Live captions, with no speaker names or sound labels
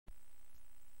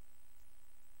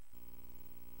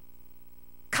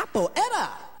Capoeira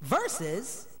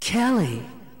versus Kelly.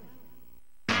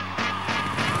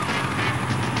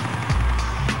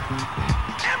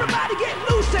 Everybody get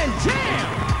loose and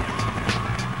jam!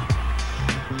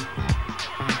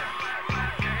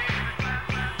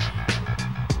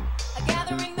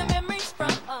 Gathering the memories from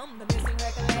the missing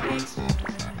recollection.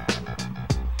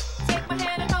 Take my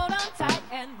hand and hold on tight,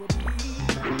 and we'll be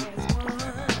as one.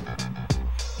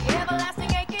 The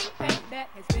everlasting aching pain that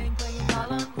has been clinging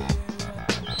all unreal.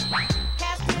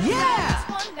 Cast this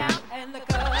one down and look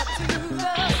up to the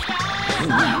sky.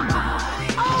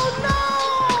 Oh no!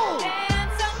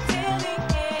 Dance until the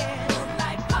end,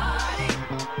 moonlight party.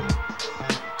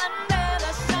 Under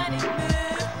the shining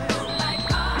moon, moonlight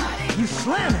party. You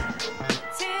slam it!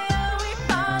 Till we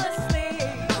fall asleep,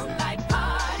 moonlight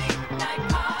party, night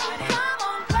party. Come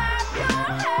on, clap your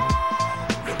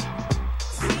hands.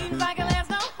 Seems like there's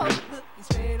no hope, looking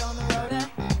straight on the road ahead.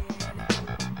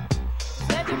 Just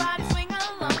let your body swing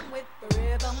along with the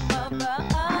rhythm of the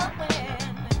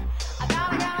wind. I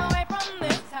gotta get away from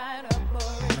this tied up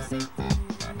boring city.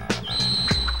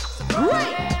 So throw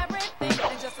everything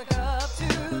and just look up to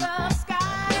the sky.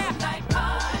 Moonlight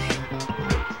party.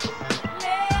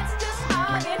 Let's just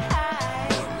all get high.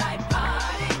 Moonlight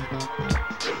party.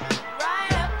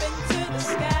 Right up into the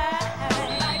sky.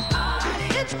 Moonlight party.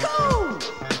 It's cool!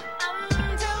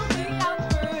 Until we are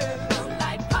through.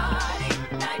 Moonlight party,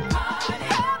 night party.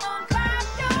 Come on, clap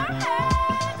your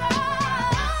hands up.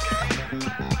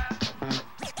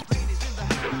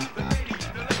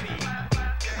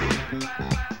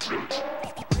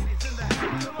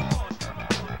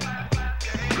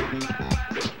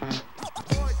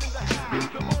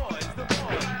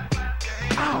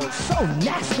 Oh, so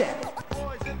nasty!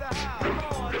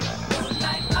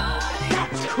 Moonlight party.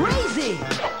 That's crazy!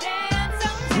 Dance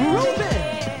until Groovin'. the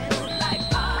end. Moonlight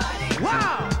party.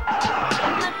 Wow!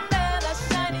 Under the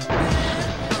shining moon,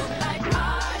 moonlight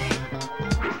party.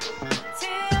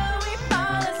 Till we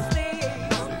fall asleep,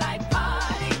 moonlight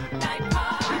party, night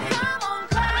party. Come on,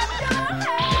 clap your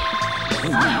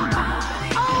hands.